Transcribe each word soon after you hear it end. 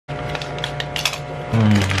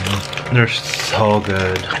They're so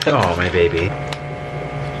good. Oh, my baby.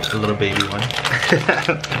 A little baby one.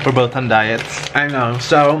 We're both on diets. I know.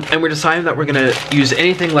 So, and we're deciding that we're gonna use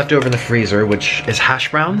anything left over in the freezer, which is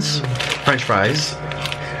hash browns, French fries.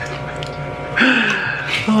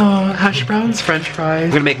 Oh, hash browns, French fries.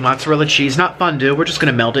 We're gonna make mozzarella cheese, not fondue. We're just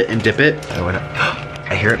gonna melt it and dip it.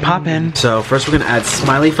 I hear it popping. So first we're gonna add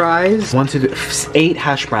smiley fries, 8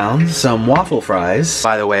 hash browns, some waffle fries.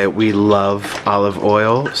 By the way, we love olive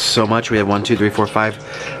oil so much. We have 1, 2, 3, 4,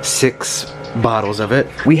 5, 6 bottles of it.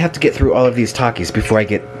 We have to get through all of these Takis before I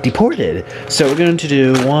get deported. So we're going to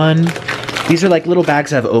do 1. These are like little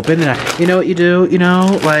bags I've opened, and you know what you do, you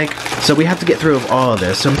know, like, so we have to get through of all of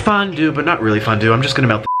this. Some fondue, but not really fondue. I'm just gonna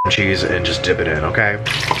melt the cheese and just dip it in, okay?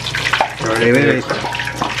 Wait.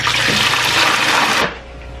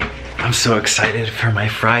 I'm so excited for my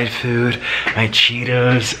fried food, my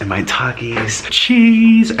Cheetos, and my Takis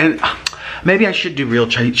cheese, and maybe I should do real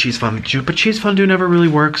cheese fondue, but cheese fondue never really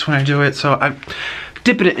works when I do it, so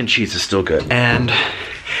dipping it in cheese is still good. And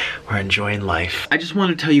we're enjoying life. I just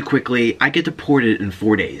want to tell you quickly, I get deported in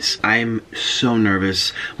 4 days. I'm so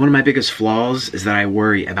nervous. One of my biggest flaws is that I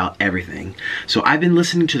worry about everything. So I've been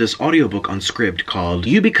listening to this audiobook on Scribd called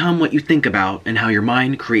You Become What You Think About and How Your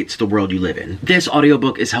Mind Creates the World You Live In. This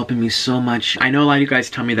audiobook is helping me so much. I know a lot of you guys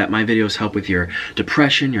tell me that my videos help with your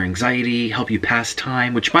depression, your anxiety, help you pass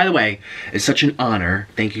time, which by the way, is such an honor.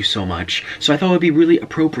 Thank you so much. So I thought it would be really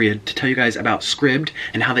appropriate to tell you guys about Scribd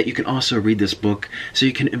and how that you can also read this book so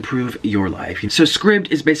you can improve your life. So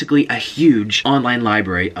Scribd is basically a huge online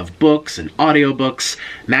library of books and audiobooks,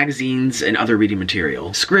 magazines, and other reading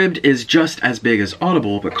material. Scribd is just as big as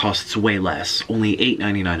Audible, but costs way less, only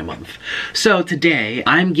 $8.99 a month. So today,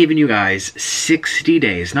 I'm giving you guys 60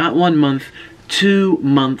 days, not 1 month, 2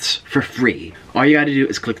 months for free. All you gotta do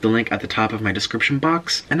is click the link at the top of my description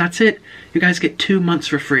box, and that's it. You guys get 2 months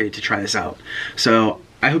for free to try this out. So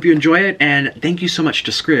I hope you enjoy it, and thank you so much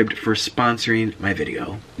to Scribd for sponsoring my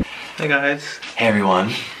video. Hey guys. Hey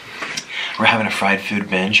everyone. We're having a fried food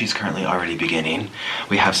binge. She's currently already beginning.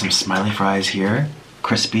 We have some smiley fries here,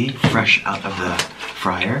 crispy, fresh out of the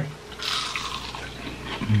fryer.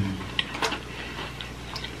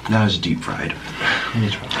 That was deep fried. Let me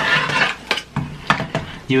try.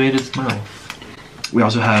 You ate its mouth. We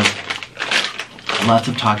also have lots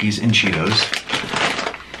of Takis and Cheetos.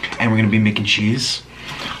 And we're gonna be making cheese.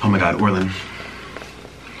 Oh my god, Orlin.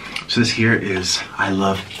 So this here is, I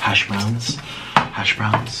love hash browns. Hash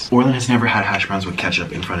browns. Orlin has never had hash browns with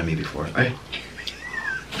ketchup in front of me before.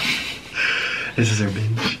 This is our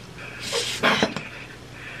binge.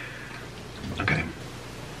 Okay.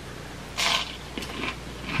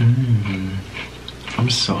 I'm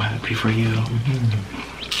so happy for you.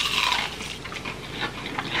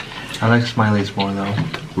 I like smileys more though.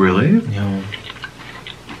 Really? Yeah.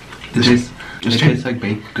 This tastes like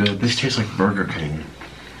baked goods. This tastes like Burger King.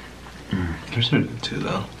 They're so good too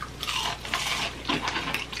though.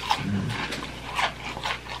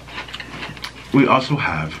 We also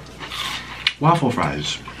have waffle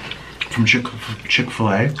fries from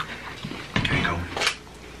Chick-fil-A. There you go.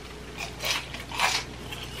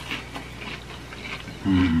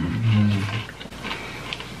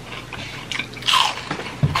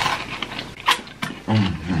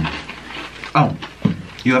 Oh,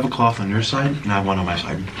 you have a cloth on your side, and I have one on my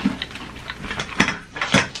side.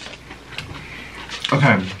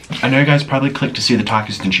 Okay, I know you guys probably clicked to see the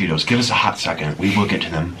Takis and Cheetos. Give us a hot second. We will get to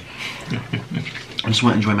them. I just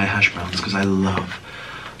want to enjoy my hash browns because I love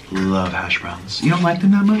hash browns. You don't like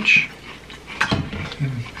them that much?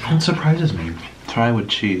 That surprises me. Try with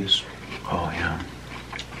cheese. Oh yeah.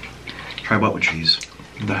 Try what with cheese?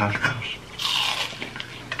 The hash browns.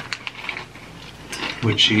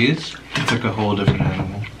 With cheese, it's like a whole different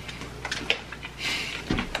animal.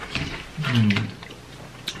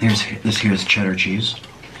 This here is cheddar cheese.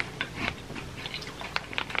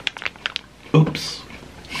 Oops.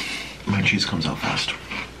 My cheese comes out fast.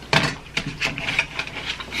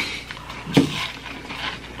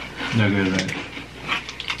 They're good, right?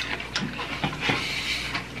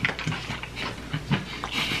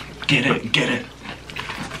 Get it, get it.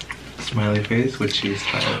 Smiley face with cheese.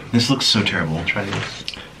 Try it. This looks so terrible. Try this.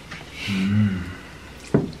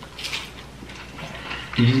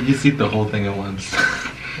 You just eat the whole thing at once.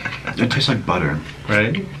 It tastes like butter.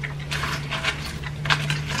 Right?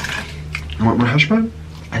 You want more hash brown?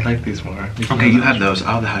 I like these more. Okay, you have those.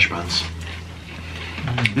 I'll have the hash browns.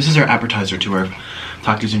 This is our appetizer to our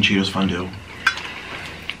Takis and Cheetos fondue.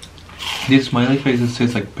 These smiley faces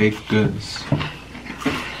taste like baked goods.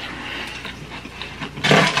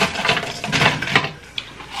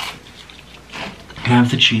 Can I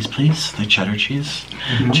have the cheese, please? The cheddar cheese?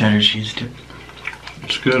 Cheddar cheese dip.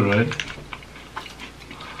 It's good, right?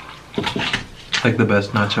 Like the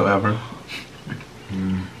best nacho ever.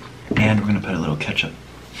 And we're gonna put a little ketchup.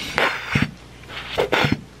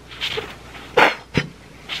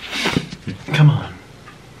 Come on.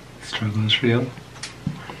 Struggle is real.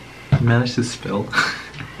 I managed to spill.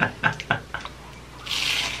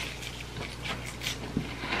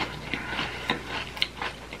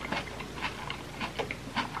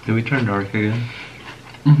 Did we turn dark again?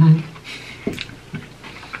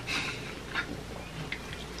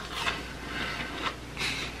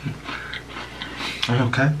 Are you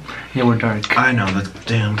okay? Yeah, we're dark. I know, the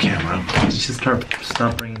damn camera. Let's just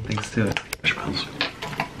stop bringing things to it. Smells.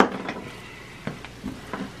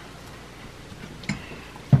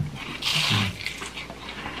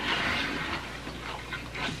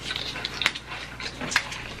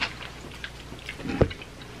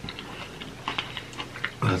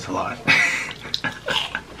 That's a lot.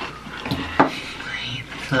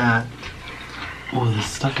 That. Oh, this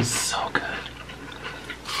stuff is so good.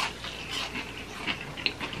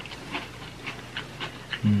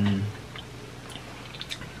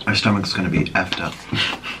 My stomach's gonna be effed up.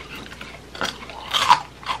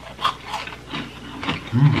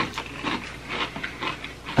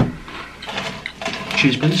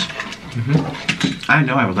 Cheese, please? I didn't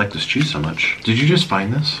know I would like this cheese so much. Did you just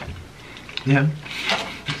find this? Yeah.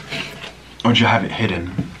 Or did you have it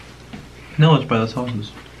hidden? No, it's by the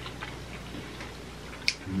sauces.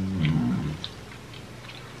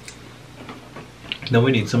 Then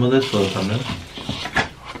we need some of this for the thumbnail.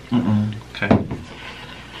 Okay.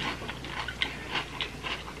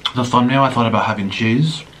 The thumbnail, I thought about having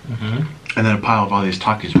cheese, and then a pile of all these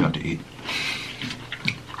Takis we have to eat.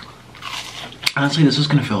 Honestly, this is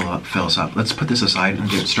gonna fill us up. Let's put this aside and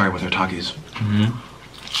get started with our Takis.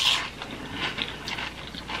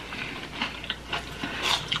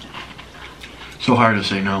 So hard to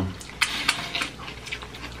say no.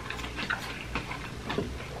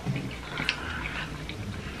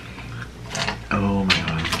 Oh my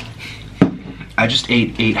god. I just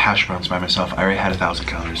ate 8 hash browns by myself. I already had 1,000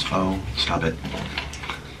 calories. Oh, stop it.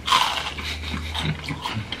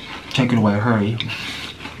 Take it away, hurry.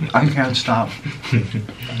 I can't stop.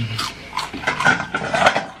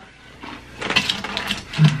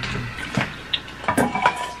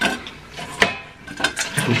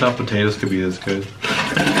 Who thought potatoes could be this good?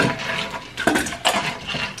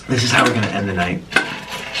 This is how we're gonna end the night.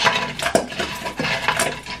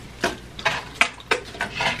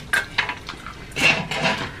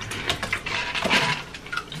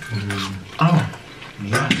 Oh,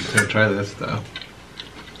 yes. Here, try this though.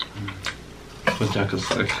 With Jack is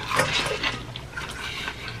sick.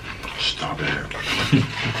 Stop it.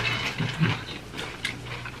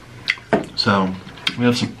 So, we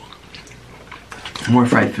have some more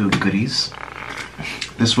fried food goodies.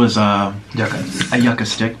 This was a yucca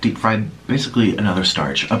stick, deep fried, basically another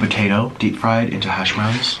starch. A potato, deep fried into hash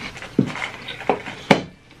browns.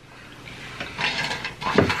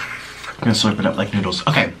 I'm gonna slurp it up like noodles.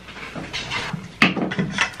 Okay.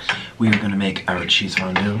 We are gonna make our cheese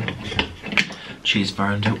fondue. Cheese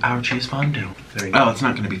fondue, our cheese fondue. Oh, it's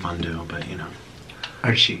not gonna be fondue, but you know.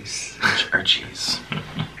 Our cheese. Our cheese.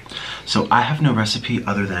 So I have no recipe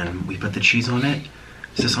other than we put the cheese on it.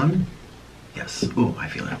 Is this on? Yes. Ooh, I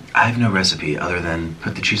feel it. I have no recipe other than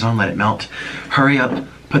put the cheese on, let it melt. Hurry up,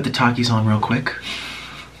 put the Takis on real quick,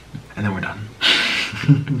 and then we're done.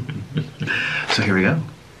 So here we go.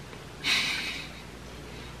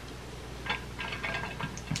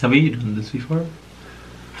 Have you done this before?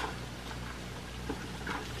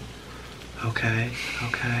 Okay,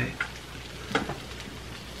 okay.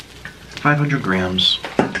 500 grams.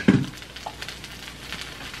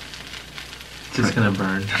 It's just gonna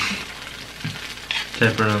burn. Did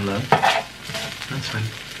I burn on that? That's fine.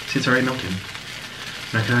 See, it's already melted.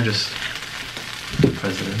 Now can I just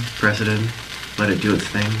press it in, let it do its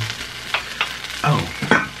thing? Oh,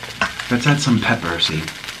 let's add some pepper, see?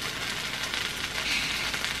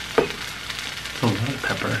 A lot of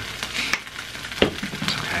pepper.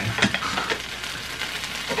 It's okay.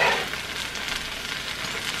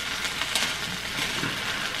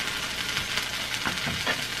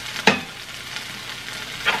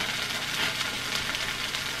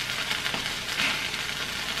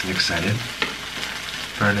 I'm excited.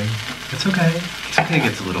 Burning. It's okay. It's okay, it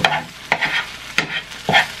gets a little bit.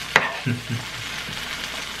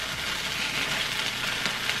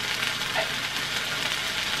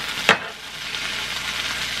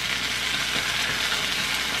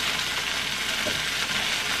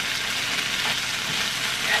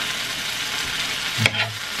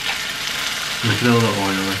 Put a little oil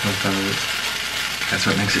in front of it. That's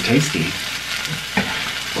what makes it tasty.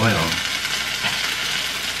 Oil.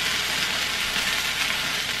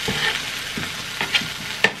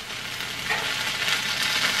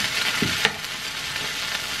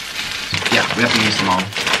 Yeah, we have to use them all.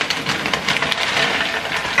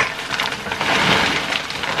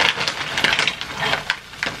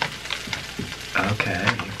 Okay.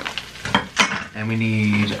 And we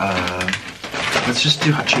need, let's just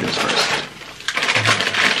do hot Cheetos first.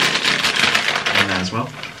 And that as well.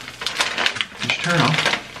 Did you turn it off?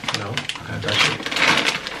 No. Okay,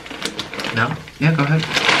 no? Yeah, go ahead.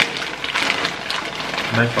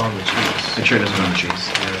 Might fall on the cheese. Make sure it doesn't go on the cheese.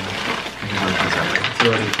 Yeah. It's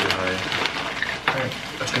already too high. Alright,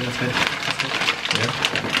 that's good, that's good. Yeah.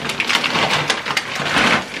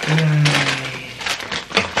 Yay.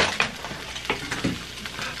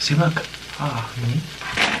 See, look. Ah.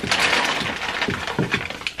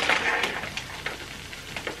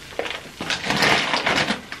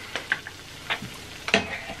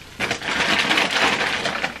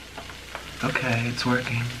 Okay, it's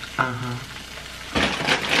working. Uh-huh.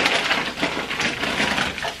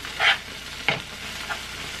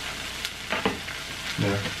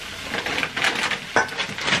 Yeah.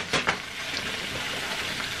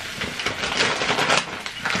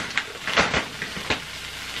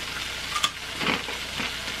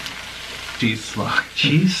 Cheese slime.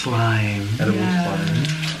 Cheese slime. Edible slime.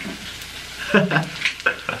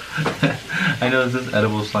 I know, is this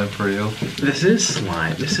edible slime for real? This is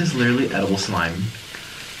slime. This is literally edible slime.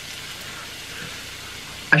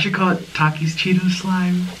 I should call it Takis Cheetos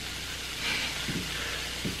slime.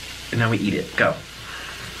 And now we eat it. Go.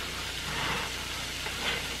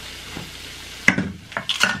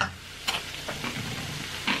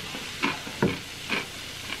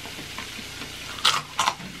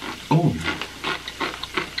 Oh.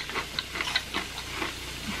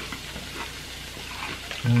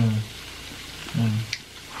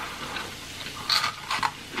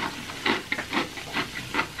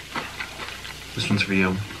 This one's for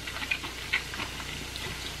you.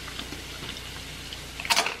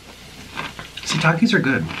 See, Takis are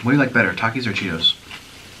good. What do you like better, Takis or Cheetos?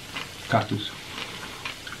 Takis.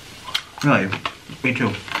 Really? Me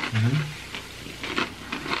too.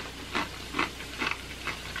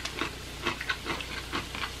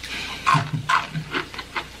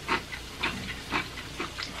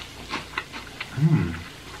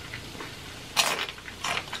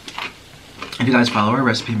 If you guys follow our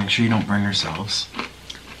recipe, make sure you don't burn yourselves.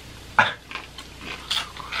 I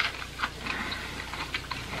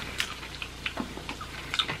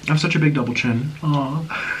have such a big double chin. Aww.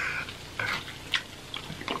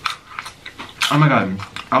 Oh my god.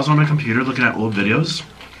 I was on my computer looking at old videos.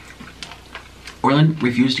 Orlin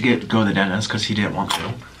refused to go to the dentist because he didn't want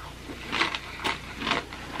to.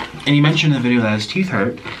 And he mentioned in the video that his teeth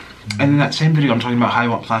hurt. And in that same video I'm talking about how I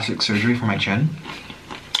want plastic surgery for my chin.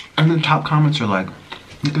 And the top comments are like,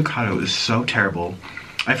 Nikocado is so terrible.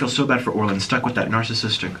 I feel so bad for Orlin, stuck with that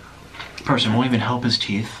narcissistic person, won't even help his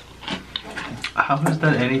teeth. How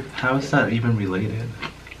is that even related?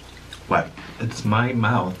 What? It's my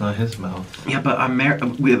mouth, not his mouth. Yeah, but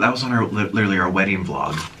that was on literally our wedding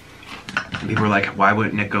vlog. And people were like, why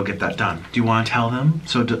wouldn't Nick go get that done? Do you want to tell them?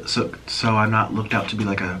 So I'm not looked out to be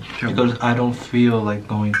like a terrible... Because I don't feel like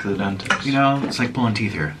going to the dentist. You know, it's like pulling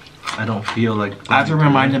teeth here. I don't feel like... I have to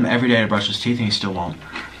remind him every day to brush his teeth and he still won't.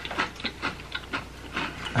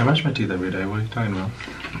 I brush my teeth every day. What are you talking about?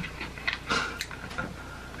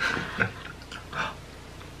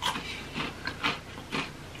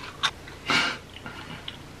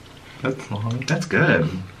 That's long. That's good.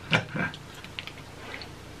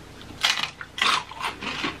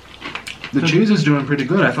 The cheese is doing pretty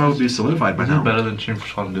good. I thought it would be solidified by It's now. better than cheese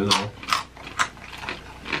fondue though.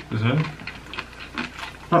 Isn't it?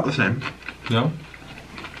 Not the same. No?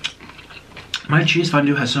 My cheese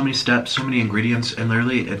fondue has so many steps, so many ingredients, and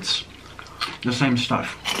literally it's the same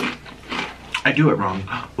stuff. I do it wrong.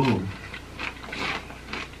 Ooh.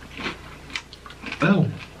 Oh.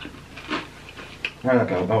 Where'd that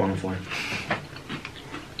go? Oh, on the floor.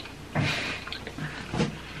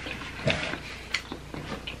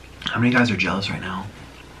 How many guys are jealous right now?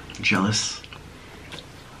 Jealous?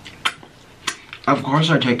 Of course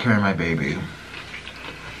I take care of my baby.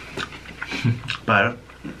 But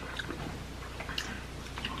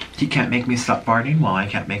he can't make me stop farting, while I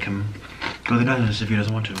can't make him go to the dentist if he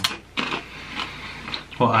doesn't want to.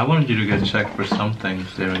 Well, I wanted you to get checked for some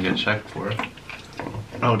things they didn't get checked for.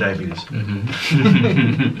 Oh, diabetes.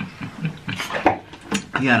 Mm-hmm.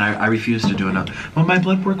 Yeah, and I refused to do another. Well, my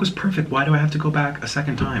blood work was perfect. Why do I have to go back a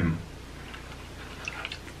second time?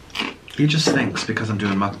 He just thinks because I'm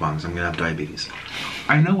doing mukbangs, I'm gonna have diabetes.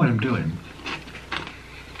 I know what I'm doing.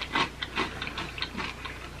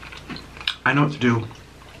 I know what to do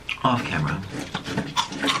off camera.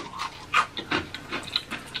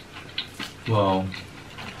 Whoa.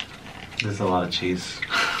 There's a lot of cheese.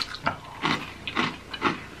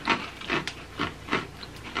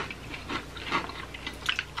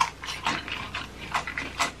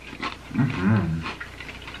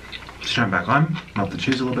 Just turn it back on. Melt the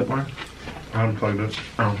cheese a little bit more. I unplugged it.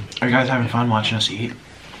 Oh. Are you guys having fun watching us eat?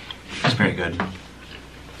 It's very good.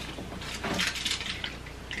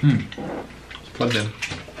 It's plugged in.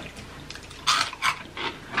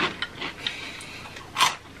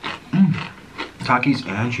 Takis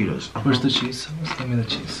and Cheetos. Where's the cheese sauce? Give me the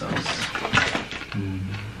cheese sauce.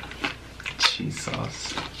 Cheese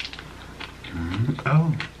sauce.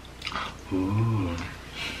 Oh. Ooh.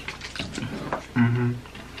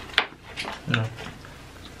 Yeah.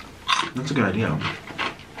 That's a good idea.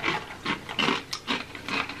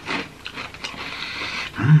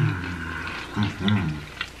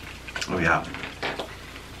 Oh yeah.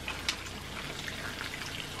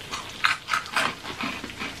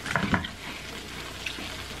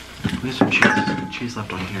 We have some cheese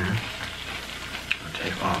left on here. I'll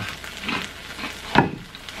take off.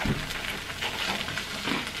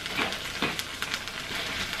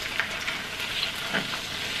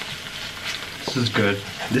 This is good.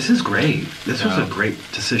 This is great. This was a great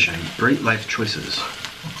decision. Great life choices.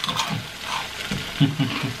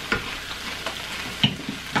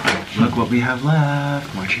 Look what we have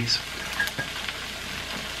left. More cheese.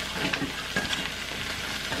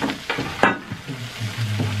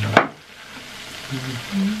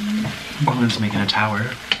 Orlin's making a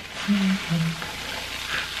tower.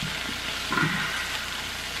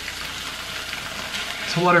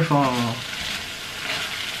 It's a waterfall.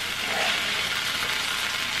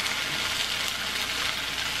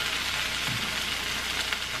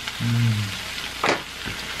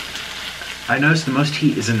 I noticed the most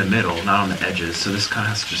heat is in the middle, not on the edges, so this kind of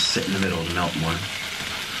has to just sit in the middle to melt more.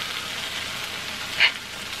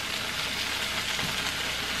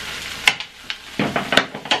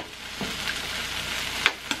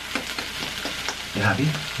 You happy?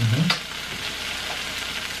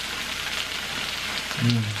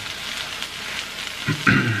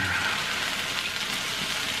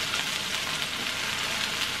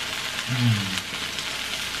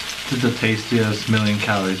 This is the tastiest million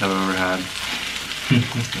calories I've ever had. Let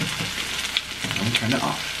me turn it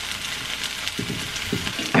off.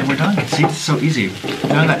 And we're done. See, it's so easy.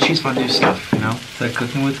 None of that cheese fondue stuff, you know? It's like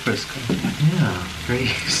cooking with Crisco. Yeah, very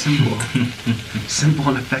simple. Simple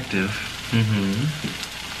and effective.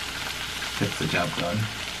 Gets the job done.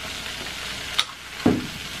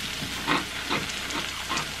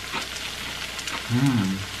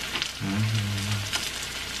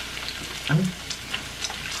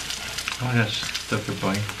 Oh my gosh, stuff your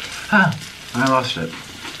point. Ah, I lost it.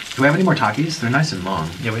 Do we have any more Takis? They're nice and long.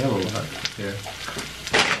 Yeah, we have a lot here.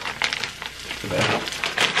 Too bad.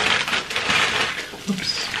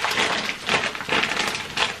 Oops.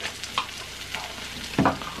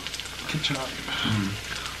 Ketchup.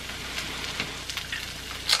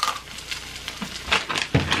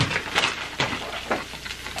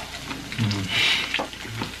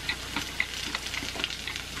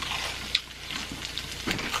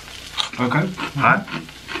 Okay. Hot.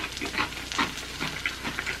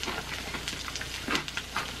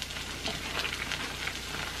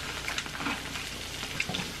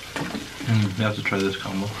 You have to try this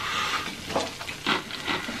combo.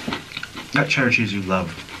 That cheddar cheese you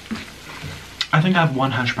love. I think I have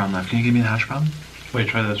one hash brown left. Can you give me the hash brown? Wait,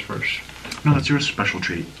 try this first. No, that's your special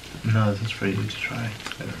treat. No, this is for you to try.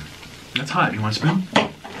 That's hot. You want a spoon?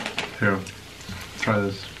 Here, try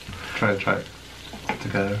this. Try it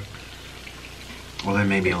together. Well, then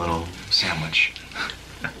maybe a little sandwich.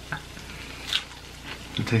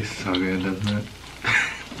 It tastes so good, doesn't it?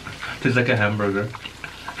 Tastes like a hamburger.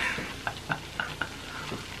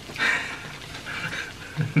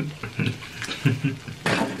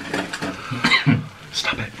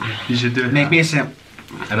 Stop it. You should do it. Make me a sandwich.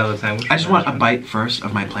 Another sandwich? I just want a bite first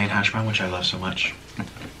of my plain hash brown, which I love so much.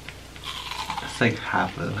 It's like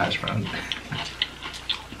half of the hash brown.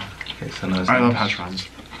 Okay, so no. I love hash browns.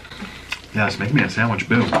 Yes, make me a sandwich.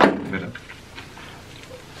 Boom.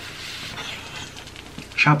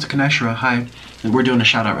 Shout out to Kaneshra. Hi. We're doing a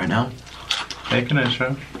shout out right now. Hey,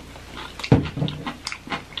 Kaneshra.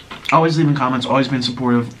 Always leaving comments, always been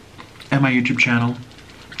supportive at my YouTube channel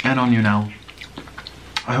and on you now.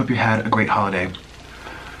 I hope you had a great holiday.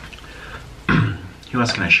 Who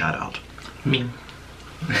else can I shout out? Me.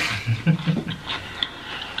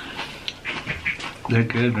 They're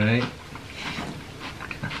good, right?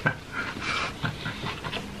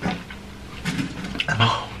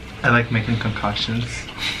 I like making concoctions.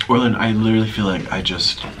 Orlin, I literally feel like I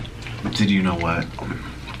just did you know what?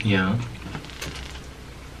 Yeah.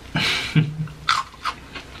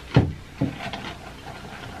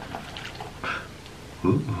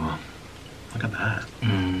 Ooh, look at that.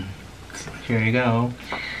 So here you go.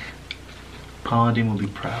 Paladin will be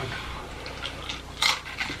proud.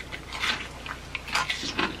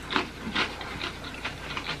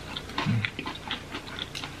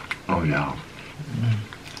 Oh yeah.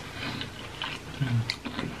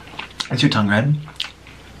 Is your tongue red?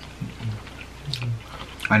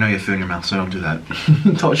 I know you have food in your mouth, so don't do that.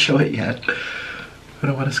 Don't show it yet. I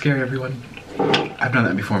don't want to scare everyone. I've done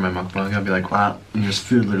that before in my mukbang. I'll be like, wow, and there's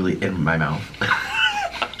food literally in my mouth.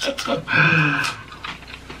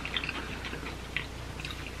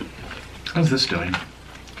 How's this doing?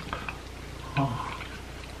 Oh.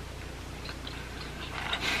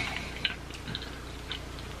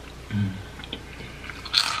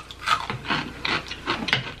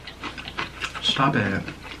 Stop it.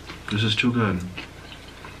 This is too good.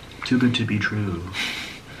 Too good to be true.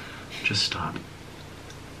 Just stop.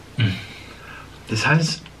 This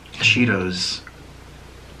has Cheetos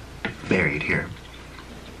buried here.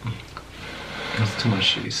 That's too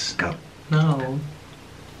much cheese. Go. No.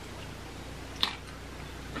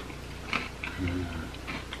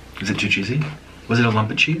 Is it too cheesy? Was it a lump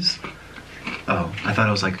of cheese? Oh, I thought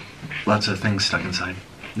it was like lots of things stuck inside.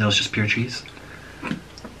 No, it's just pure cheese.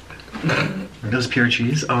 It was pure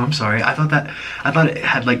cheese? Oh, I'm sorry. I thought it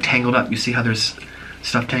had like tangled up. You see how there's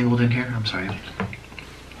stuff tangled in here? I'm sorry.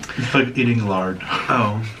 It's like eating lard.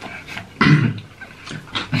 Oh.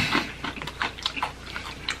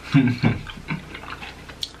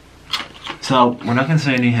 So, we're not gonna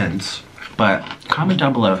say any hints, but comment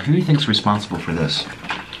down below who you think's responsible for this.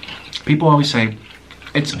 People always say,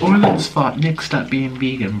 it's Orlin's fault Nick stopped being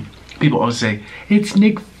vegan. People always say, it's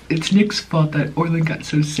Nick's fault that Orlin got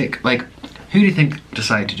so sick. Like, who do you think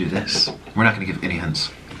decided to do this? We're not gonna give any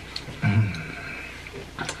hints.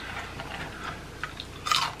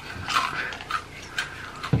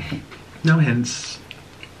 No hints.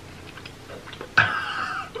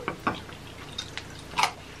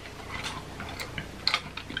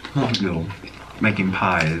 Oh, you making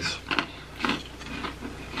pies.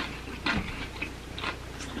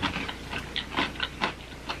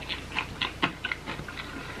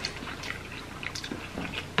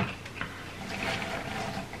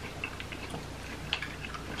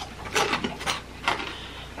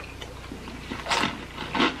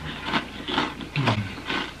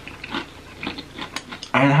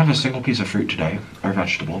 I didn't have a single piece of fruit today, or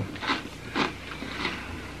vegetable.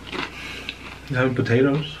 You have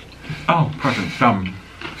potatoes? Oh, perfect.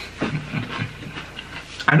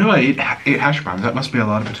 I know I ate hash browns. That must be a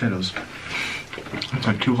lot of potatoes. That's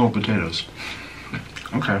like 2 whole potatoes.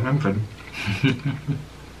 Okay, I'm good.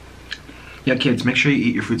 Yeah, kids, make sure you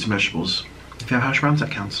eat your fruits and vegetables. If you have hash browns,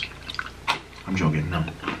 that counts. I'm joking, no.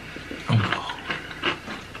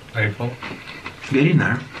 Are you full? Get in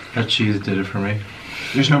there. That cheese did it for me.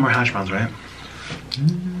 There's no more hash browns, right?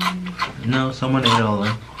 No, someone ate all of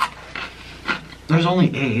them. There's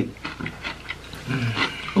only 8.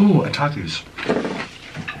 Ooh, a Takis.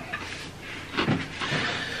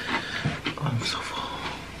 Oh, I'm so full.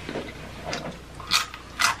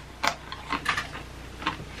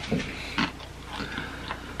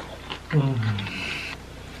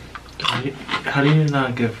 How do you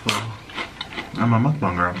not get full? I'm a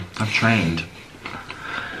mukbanger. I've trained.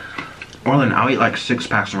 Orlin, I'll eat like 6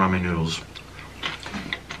 packs of ramen noodles.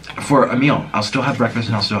 For a meal. I'll still have breakfast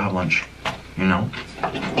and I'll still have lunch. You know?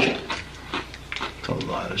 It's a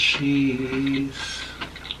lot of cheese.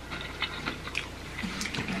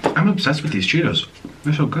 I'm obsessed with these Cheetos.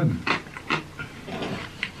 They're so good.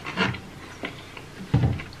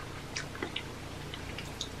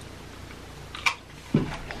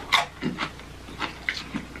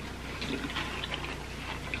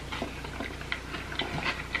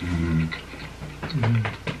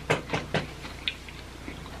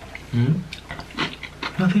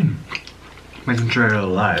 Nothing. Making sure you're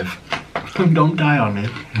alive. Don't die on me.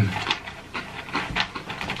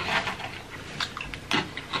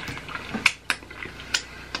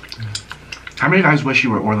 How many guys wish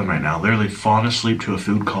you were Orlin right now? Literally falling asleep to a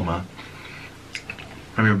food coma.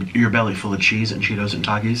 From your belly full of cheese and Cheetos and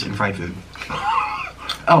Takis and fried food.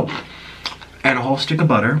 Oh, and a whole stick of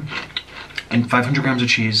butter and 500 grams of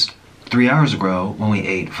cheese 3 hours ago when we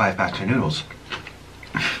ate 5 packs of noodles.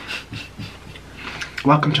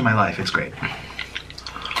 Welcome to my life, it's great. I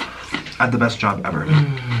had the best job ever.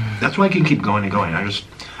 That's why I can keep going and going.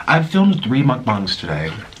 I've filmed 3 mukbangs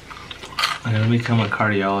today. I'm gonna become a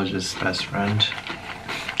cardiologist's best friend.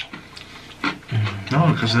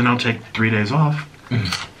 No, because then I'll take 3 days off.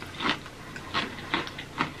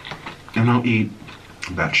 And I'll eat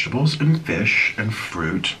vegetables and fish and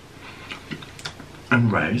fruit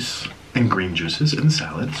and rice and green juices and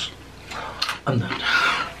salads. I'm done.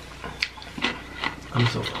 I'm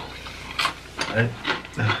so full.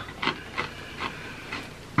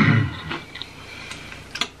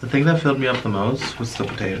 The thing that filled me up the most was the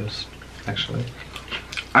potatoes, actually.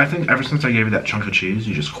 I think ever since I gave you that chunk of cheese,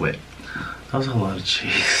 you just quit. That was a lot of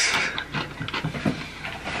cheese.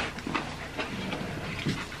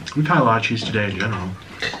 We've had a lot of cheese today in general.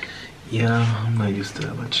 Yeah, I'm not used to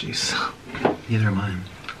that much cheese. Neither am I.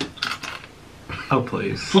 Oh,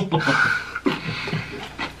 please.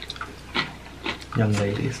 Young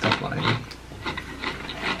lady, stop lying.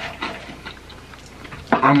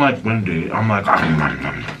 I'm like Wendy. I'm like,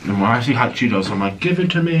 and when I see hot Cheetos, I'm like, give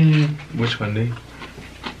it to me. Which Wendy?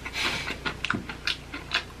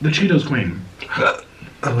 The Cheetos queen.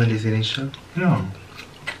 A Wendy's eating show? Yeah.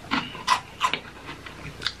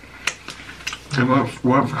 And what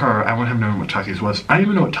for her, I wouldn't have known what Takis was. I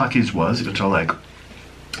didn't even know what Takis was until, like,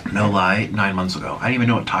 no lie, 9 months ago. I didn't even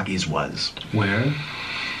know what Takis was. Where?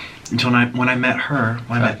 Until when I met her.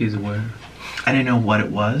 Takis where? I didn't know what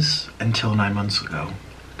it was until 9 months ago.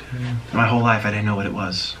 Okay. My whole life, I didn't know what it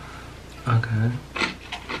was. Okay.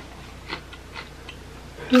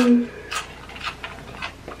 You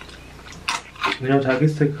know,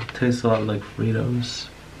 Takis taste a lot like Fritos.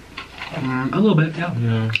 A little bit, yeah.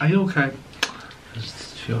 Yeah. Are you okay? I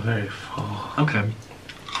just feel very full. Okay.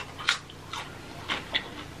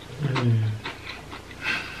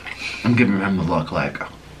 I'm giving him the look like,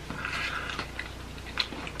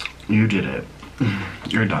 you did it.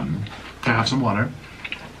 You're done. Can I have some water?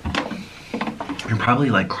 You're probably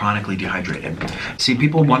like chronically dehydrated. See,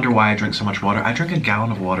 people wonder why I drink so much water. I drink a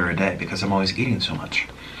gallon of water a day because I'm always eating so much.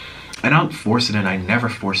 I don't force it in. I never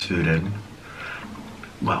force food in.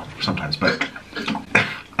 Well, sometimes, but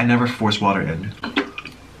I never force water in.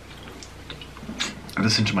 I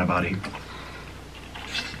listen to my body.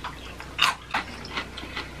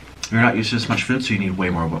 You're not used to this much food, so you need way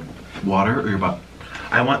more water, or you're about...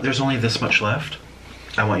 there's only this much left.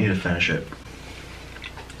 I want you to finish it.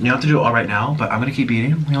 You don't have to do it all right now, but I'm gonna keep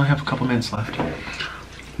eating. We only have a couple minutes left.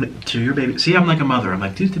 To your baby. See, I'm like a mother. I'm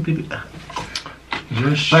like, dude, the baby...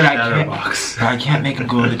 You're a chatterbox. I can't make him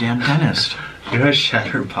go to the damn dentist. You're a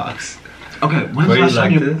chatterbox. Okay, when's the last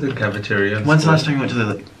time you... the cafeteria? When's the last time you went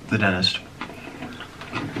to the dentist?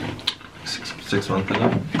 6 months ago.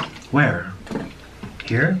 Where?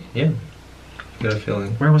 Here? Yeah. Got a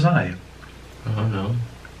feeling. Where was I? I don't know.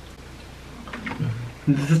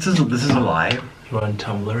 This is a lie. You're on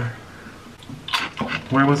Tumblr.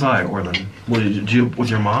 Where was I, Orlin? Did you with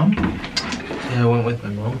your mom? Yeah, I went with my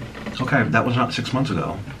mom. Okay, that was not 6 months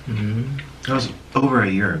ago. Mm-hmm. That was over a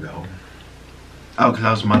year ago. Oh, because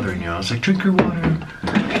I was mothering you. I was like, drink your water.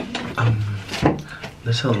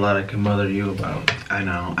 There's a lot I can mother you about. I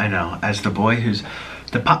know. As the boy who's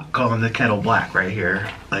the pot calling the kettle black right here.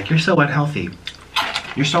 Like, you're so unhealthy.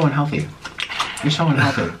 You're so unhealthy. You're so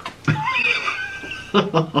unhealthy.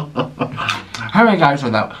 How many guys are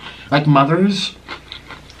that? Like mothers,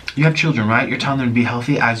 you have children, right? You're telling them to be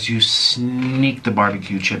healthy as you sneak the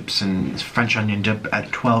barbecue chips and French onion dip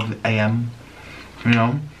at 12 a.m. You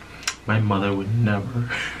know? My mother would never.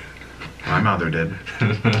 My mother did.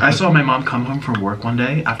 I saw my mom come home from work one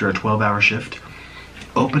day after a 12-hour shift,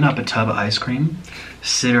 open up a tub of ice cream,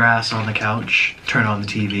 sit her ass on the couch, turn on the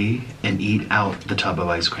TV, and eat out the tub of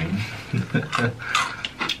ice cream.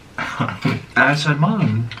 And I said,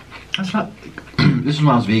 Mom, that's not... This is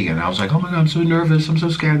when I was vegan. I was like, oh my God, I'm so nervous. I'm so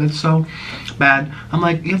scared. That's so bad. I'm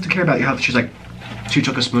like, you have to care about your health. She's like, she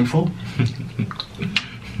took a spoonful.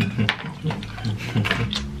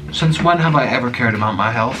 Since when have I ever cared about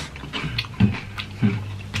my health?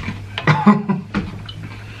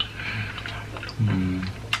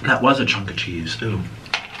 That was a chunk of cheese. Ooh.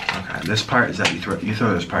 Okay, this part is that you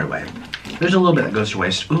throw this part away. There's a little bit that goes to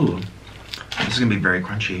waste. Ooh. This is gonna be very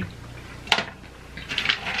crunchy.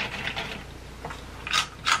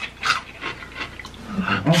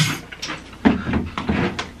 Oh.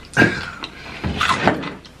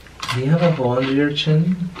 Do you have a hole under your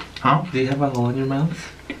chin? Huh? Do you have a hole in your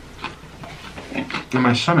mouth? And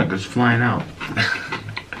my stomach is flying out.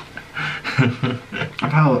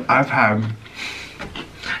 I've had.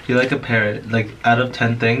 You're like a parrot. Like, out of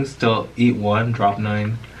 10 things, still eat 1, drop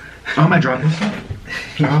 9. Oh, am I dropping stuff?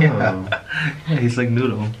 Yeah. Yeah, he's like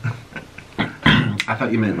Noodle. I I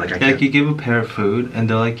thought you meant like Like you give a pair of food and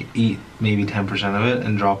they'll like eat maybe 10% of it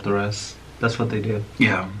and drop the rest. That's what they do.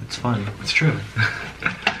 Yeah, It's fun. it's true.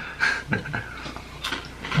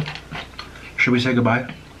 Should we say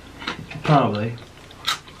goodbye? Probably.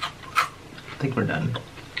 I think we're done.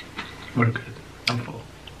 We're good. I'm full.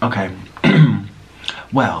 Okay.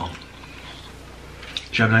 Well,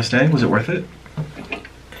 did you have a nice day? Was it worth it?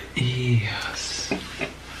 Yes.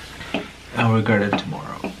 I'll regret it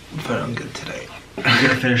tomorrow, but I'm good today. You're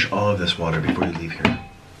gonna finish all of this water before you leave here.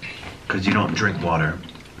 Because you don't drink water.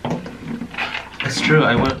 It's true,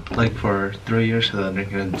 I went like for 3 years without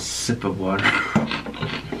drinking a sip of water.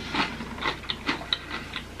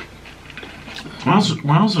 When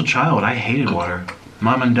I was a child, I hated water.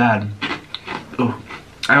 Mom and Dad. Oh,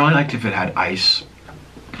 I only liked if it had ice.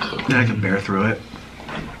 Then I could bear through it.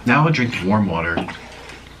 Now I drink warm water.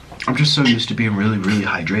 I'm just so used to being really, really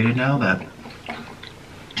hydrated now that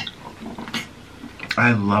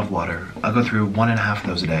I love water. I'll go through 1.5 of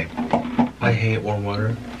those a day. I hate warm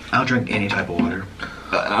water. I'll drink any type of water.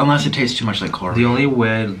 Unless it tastes too much like chlorine. The only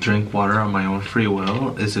way I drink water on my own free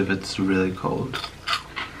will is if it's really cold.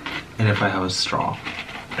 And if I have a straw.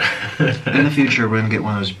 In the future, we're gonna get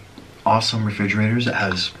one of those awesome refrigerators that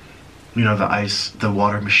has, you know, the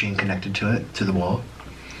water machine connected to it, to the wall.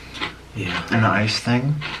 Yeah. And the ice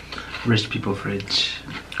thing. Rich people fridge.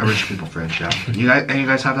 A rich people fridge, yeah. You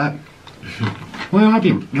guys have that? Well,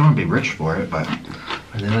 you don't have to be rich for it, but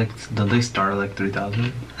Are they like, don't they start at like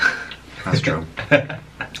 3,000? that's true.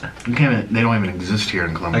 You can't even, they don't even exist here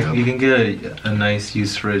in Colombia. Like you can get a nice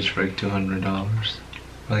used fridge for like $200.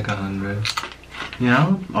 Like 100. You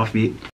know, offbeat.